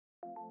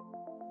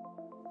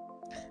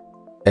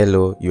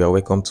Hello, you are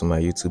welcome to my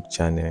YouTube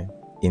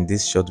channel. In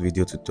this short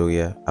video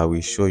tutorial, I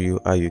will show you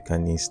how you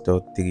can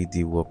install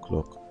 3D wall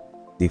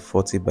clock, the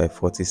 40 by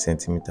 40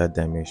 centimeter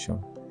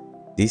dimension.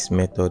 This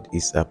method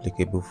is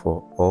applicable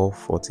for all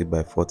 40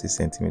 by 40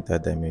 centimeter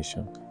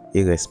dimension,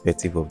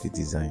 irrespective of the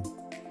design.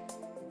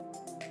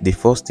 The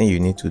first thing you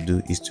need to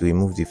do is to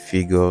remove the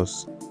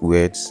figures,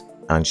 words,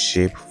 and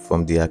shape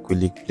from the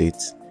acrylic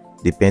plates,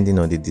 depending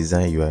on the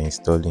design you are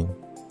installing.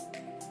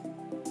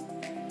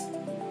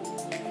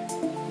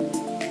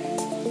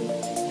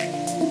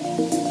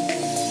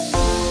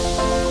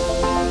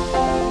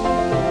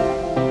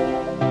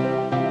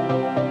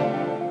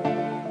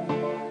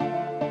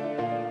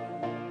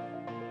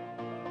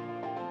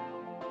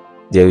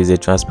 There is a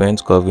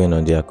transparent covering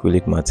on the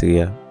acrylic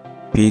material.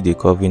 Peel the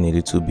covering a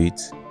little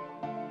bit.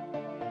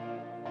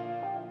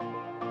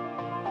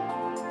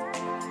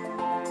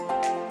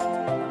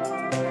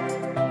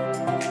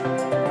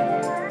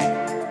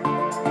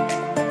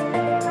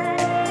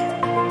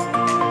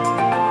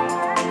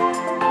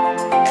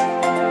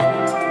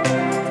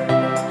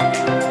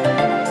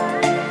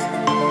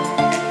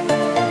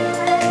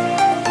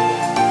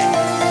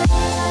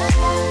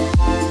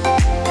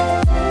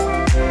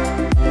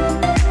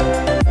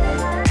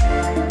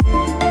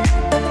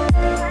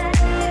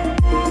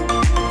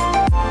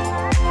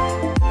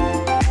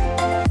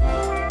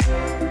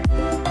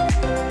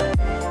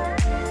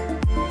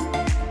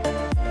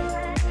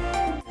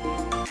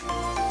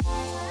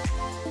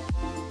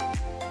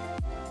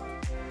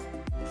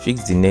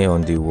 Fix the nail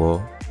on the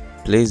wall,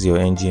 place your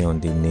engine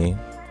on the nail,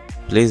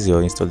 place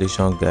your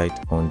installation guide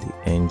on the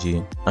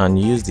engine, and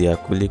use the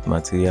acrylic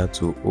material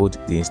to hold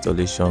the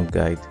installation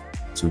guide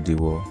to the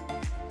wall.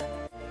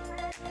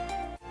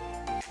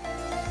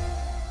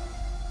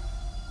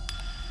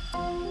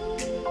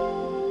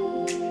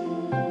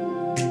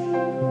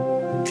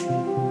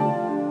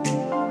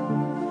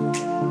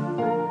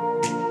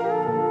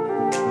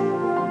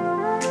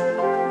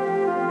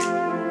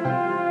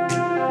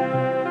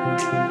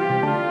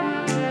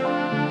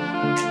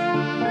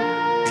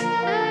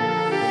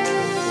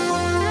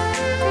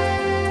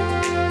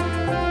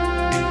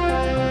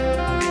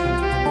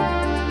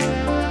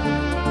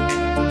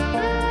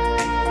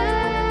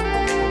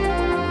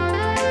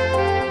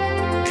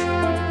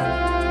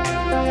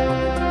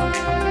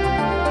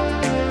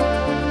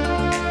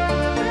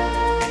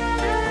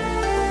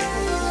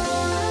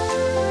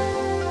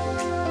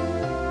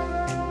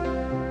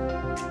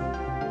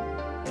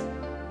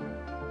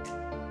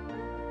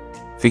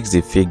 Fix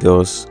the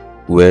figures,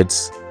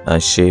 words,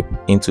 and shape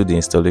into the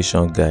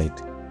installation guide.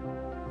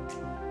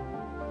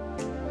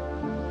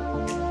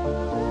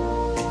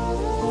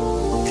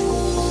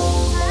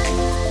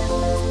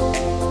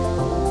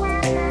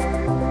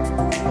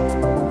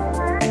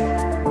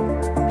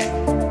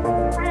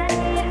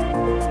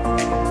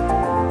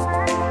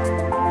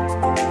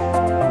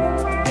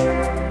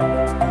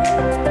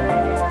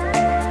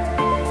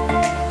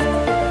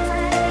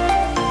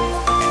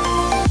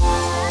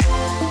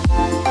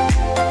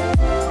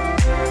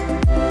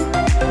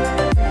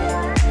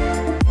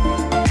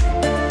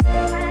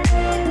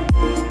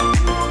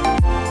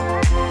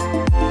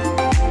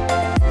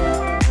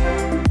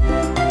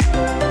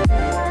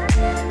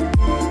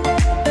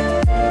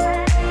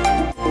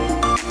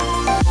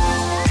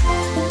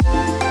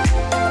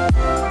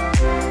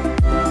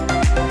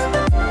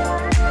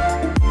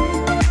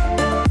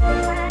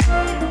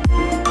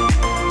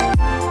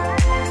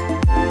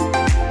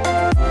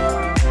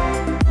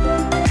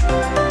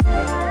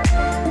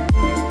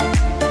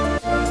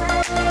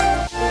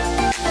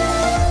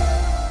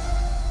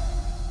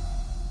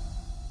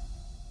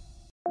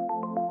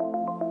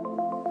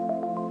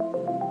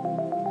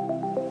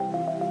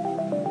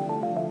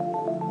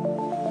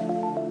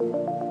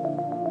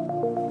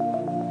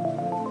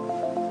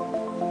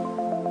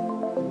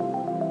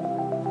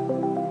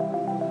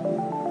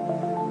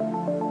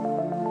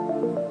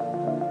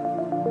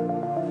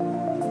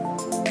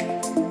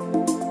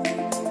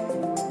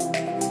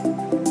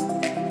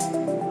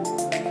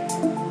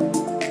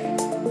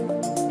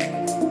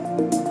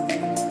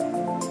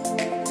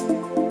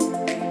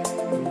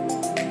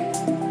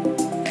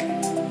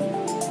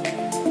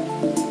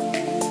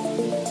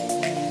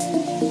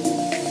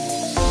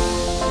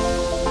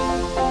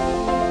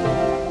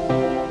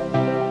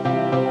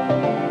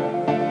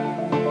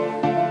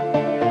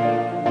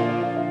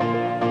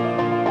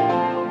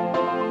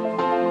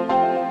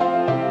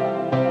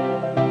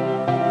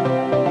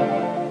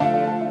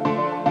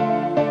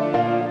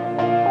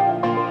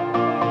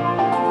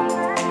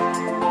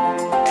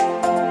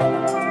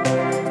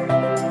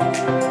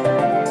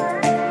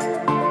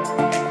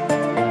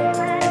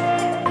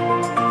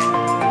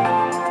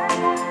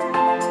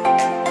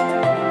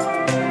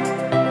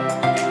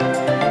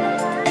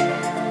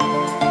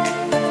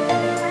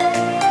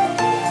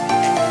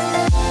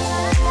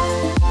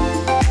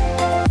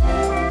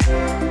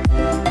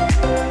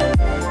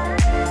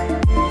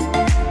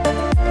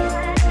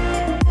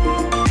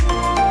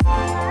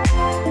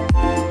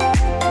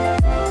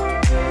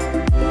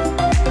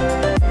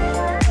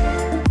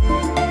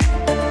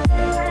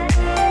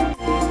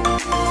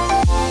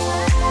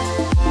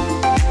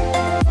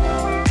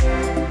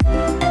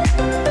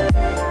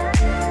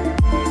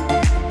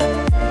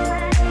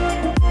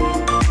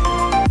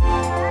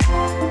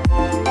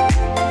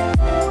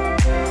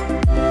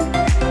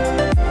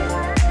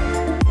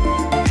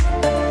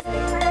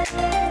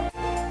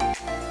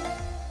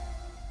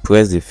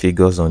 Press the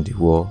figures on the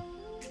wall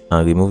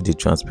and remove the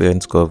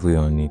transparent covering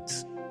on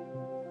it.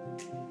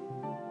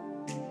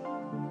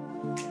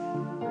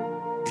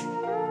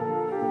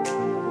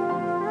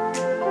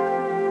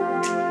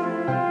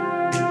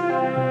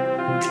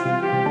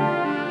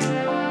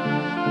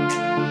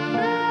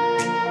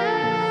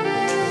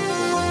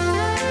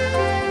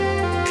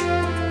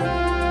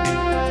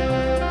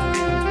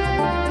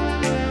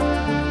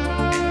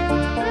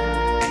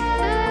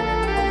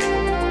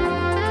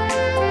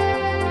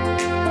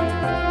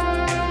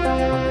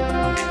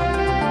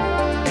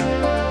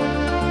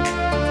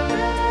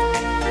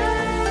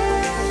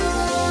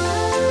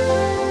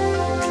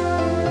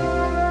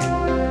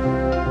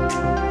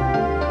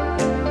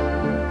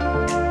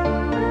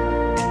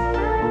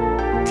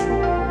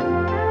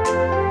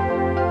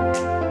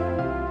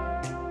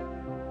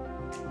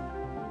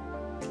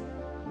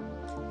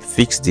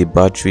 Fix the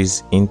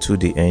batteries into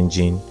the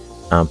engine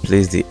and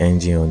place the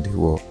engine on the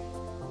wall.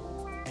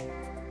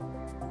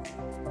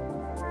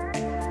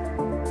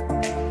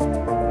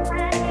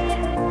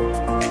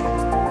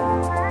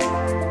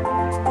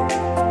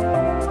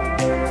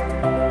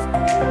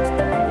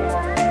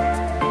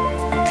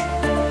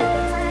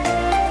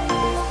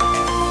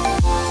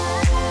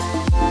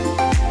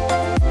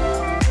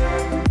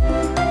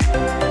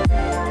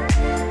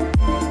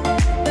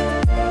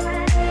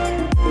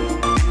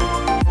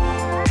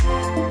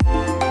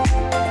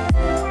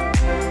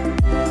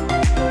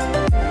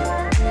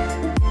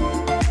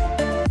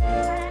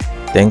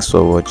 Thanks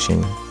for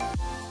watching.